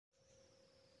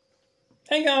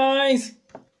Hey guys,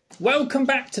 welcome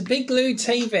back to Big Lew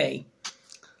TV.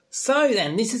 So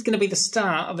then, this is going to be the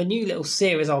start of a new little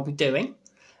series I'll be doing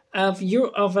of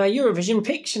Eurovision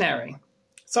Pictionary.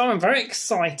 So I'm very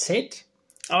excited.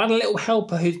 I had a little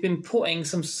helper who's been putting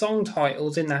some song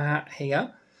titles in the hat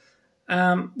here.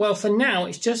 Well, for now,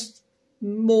 it's just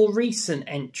more recent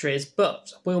entries,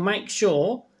 but we'll make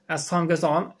sure, as time goes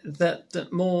on,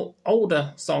 that more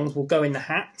older songs will go in the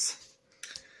hat.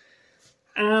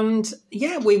 And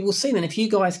yeah, we will see then if you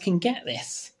guys can get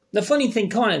this. The funny thing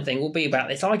will be about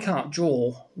this, I can't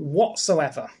draw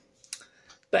whatsoever.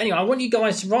 But anyway, I want you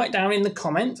guys to write down in the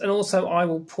comments, and also I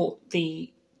will put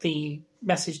the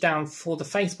message down for the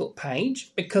Facebook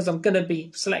page, because I'm going to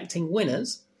be selecting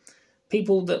winners.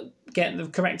 People that get the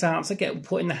correct answer get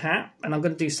put in the hat, and I'm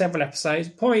going to do several episodes.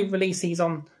 Probably release these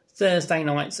on Thursday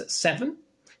nights at 7,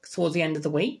 towards the end of the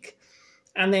week.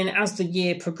 And then as the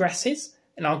year progresses,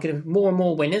 and I'll get more and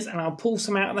more winners, and I'll pull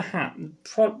some out of the hat.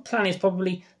 The plan is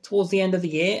probably towards the end of the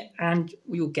year, and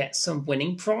we'll get some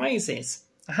winning prizes.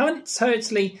 I haven't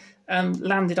totally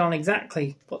landed on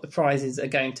exactly what the prizes are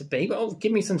going to be, but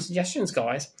give me some suggestions,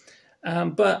 guys.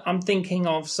 But I'm thinking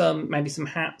of maybe some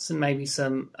hats and maybe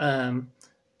some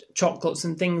chocolates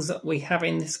and things that we have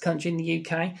in this country, in the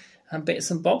UK, and bits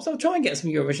and bobs. I'll try and get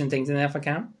some Eurovision things in there if I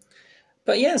can.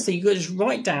 But yeah, so you could just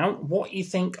write down what you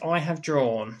think I have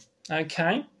drawn.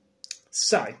 Okay,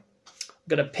 so I'm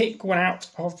going to pick one out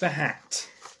of the hat.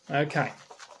 Okay,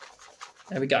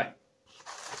 there we go.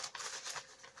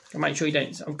 I'll make sure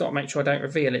I've got to make sure I don't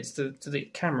reveal it to the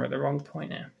camera at the wrong point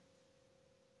now.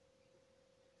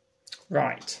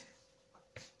 Right.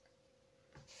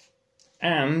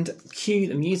 And cue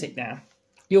the music now.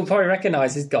 You'll probably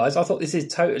recognise this, guys. I thought this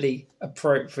is totally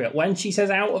appropriate. When she says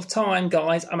out of time,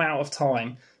 guys, I'm out of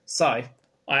time. So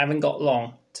I haven't got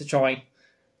long to try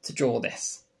to draw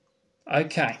this.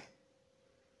 Okay.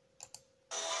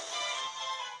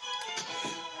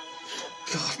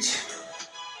 God,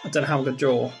 I don't know how I'm going to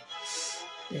draw.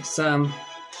 It's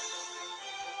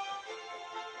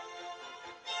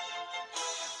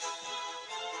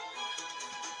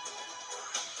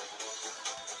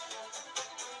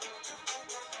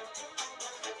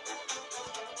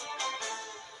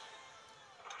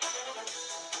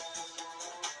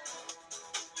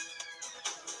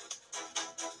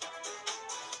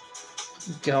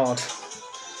God.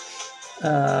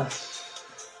 I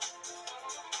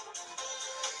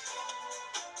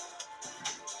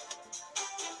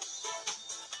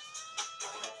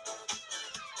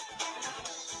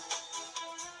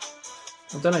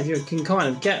don't know if you can kind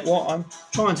of get what I'm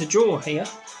trying to draw here.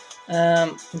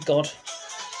 God.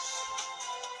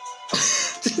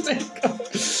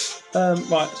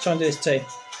 Right, let's try and do this too.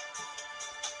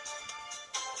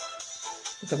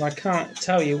 Because I can't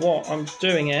tell you what I'm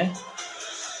doing here.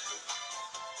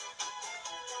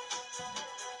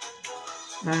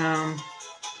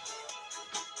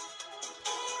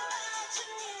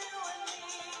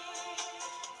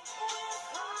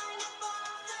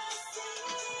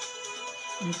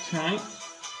 Okay.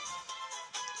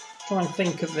 Try and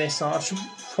think of this. I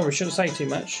probably shouldn't say too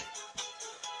much.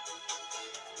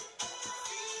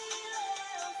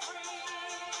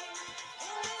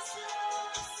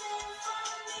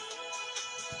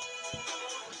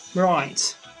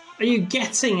 Right. Are you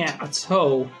getting it at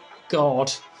all?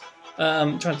 God.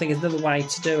 I'm trying to think of another way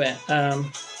to do it.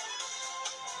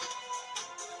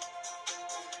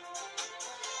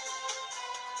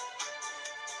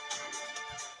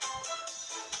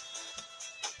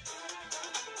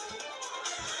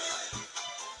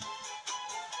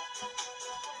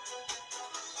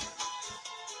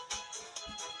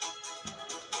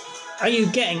 Are you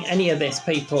getting any of this,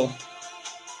 people?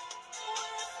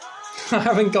 I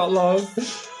haven't got long.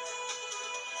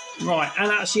 Right,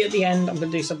 and actually at the end I'm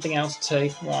going to do something else too.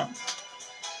 Right.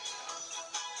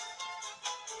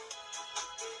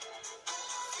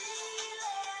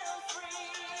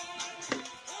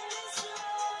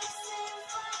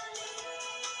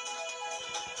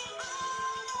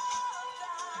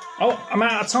 Oh, I'm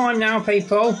out of time now,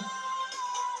 people.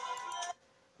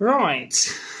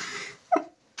 Right.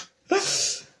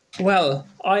 Well,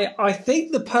 I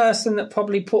think the person that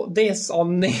probably put this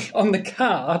on the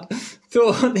card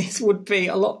thought this would be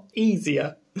a lot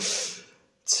easier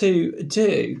to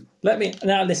do.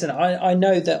 Now listen, I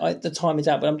know that the time is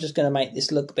out, but I'm just going to make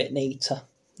this look a bit neater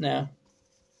now.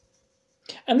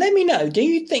 And let me know, do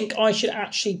you think I should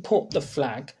actually put the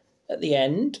flag at the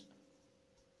end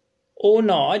or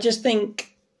not? I just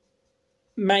think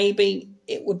maybe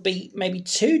it would be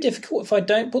too difficult if I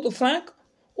don't put the flag.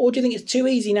 Or do you think it's too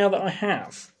easy now that I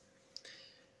have?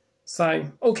 So,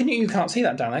 oh, you can't see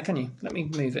that down there, can you? Let me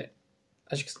move it.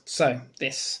 So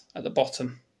this at the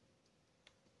bottom.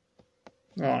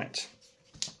 Right,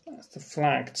 that's the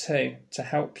flag too to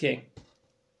help you.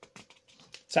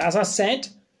 So as I said,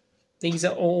 these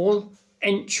are all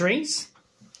entries,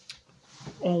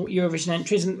 all Eurovision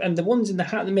entries, and the ones in the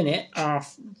hat at the minute are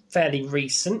fairly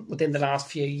recent, within the last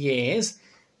few years.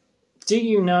 Do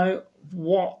you know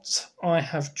what I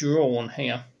have drawn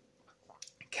here?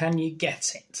 Can you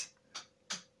get it?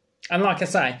 And like I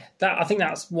say, I think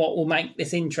that's what will make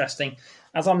this interesting.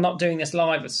 As I'm not doing this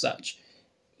live as such,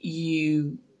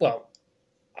 well,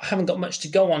 I haven't got much to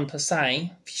go on per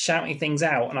se, shouting things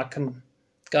out, and I can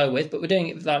go with, but we're doing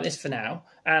it like this for now.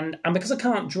 And because I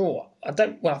can't draw, I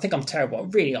think I'm terrible.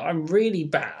 I'm really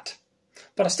bad.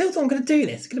 But I still thought I'm going to do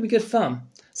this. It's going to be good fun.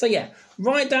 So yeah,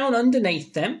 write down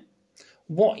underneath them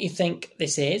what you think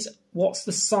this is. What's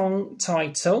the song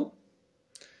title?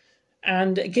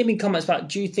 And give me comments about,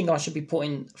 do you think I should be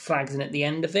putting flags in at the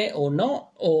end of it or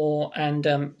not? And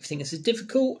if you think this is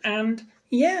difficult, and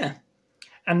yeah.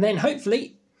 And then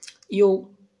hopefully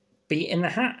you'll be in the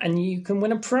hat and you can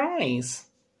win a prize.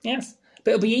 Yes.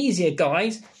 But it'll be easier,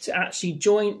 guys, to actually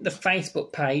join the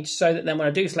Facebook page so that then when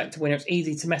I do select a winner, it's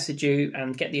easy to message you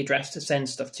and get the address to send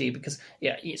stuff to you, because,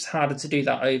 yeah, it's harder to do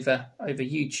that over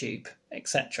YouTube,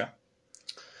 etc.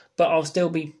 But I'll still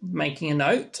be making a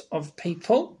note of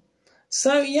people.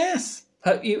 So, yes,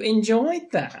 hope you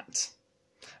enjoyed that.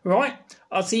 Right,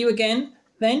 I'll see you again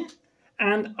then,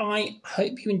 and I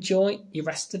hope you enjoy the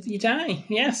rest of your day.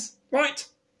 Yes, right.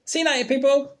 See you later,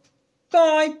 people.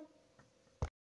 Bye.